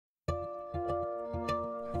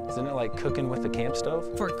Isn't it like cooking with a camp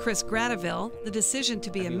stove? For Chris Gradoville, the decision to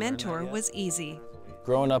be a mentor was easy.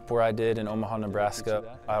 Growing up where I did in Omaha,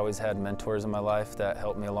 Nebraska, I always had mentors in my life that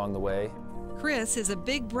helped me along the way. Chris is a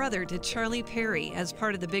big brother to Charlie Perrey as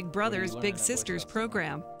part of the Big Brothers Big Sisters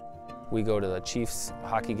program. We go to the Chiefs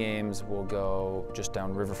hockey games, we'll go just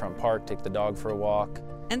down Riverfront Park, take the dog for a walk.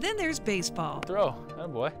 And then there's baseball. Throw,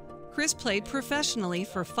 attaboy. Chris played professionionally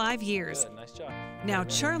for 5 years. Good, nice job. Now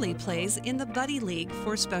Charlie plays in the Buddy League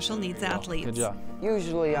for special needs athletes. Good job.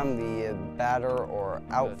 Usually I'm the batter or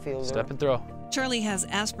outfielder. Step and throw. Charlie has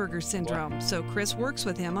Asperger's syndrome, so Chris works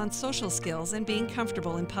with him on social skills and being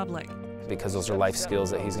comfortable in public. Because those are life skills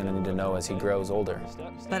that he's going to need to know as he grows older.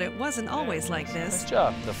 But it wasn't always like this. Nice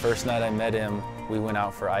job. The first night I met him, we went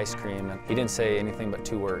out for ice cream, and he didn't say anything but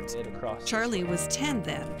 2 words. Charlie was 10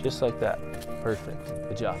 then. Just like that. Perfect.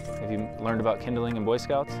 Good job. Have you learned about kindling in Boy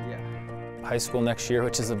Scouts? Yeah. High school next year,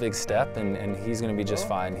 which is a big step, and he's going to be just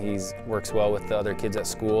fine. He works well with the other kids at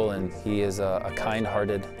school, and he is a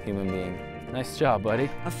kind-hearted human being. Nice job, buddy.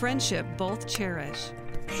 A friendship both cherish.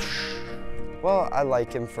 Well, I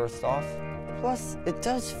like him first off. Plus, it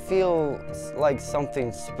does feel like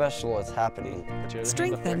something special is happening.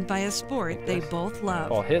 Strengthened by a sport they both love.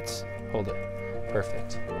 Ball hits, hold it.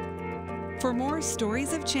 Perfect. For more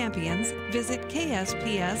stories of champions, visit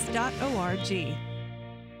KSPS.org.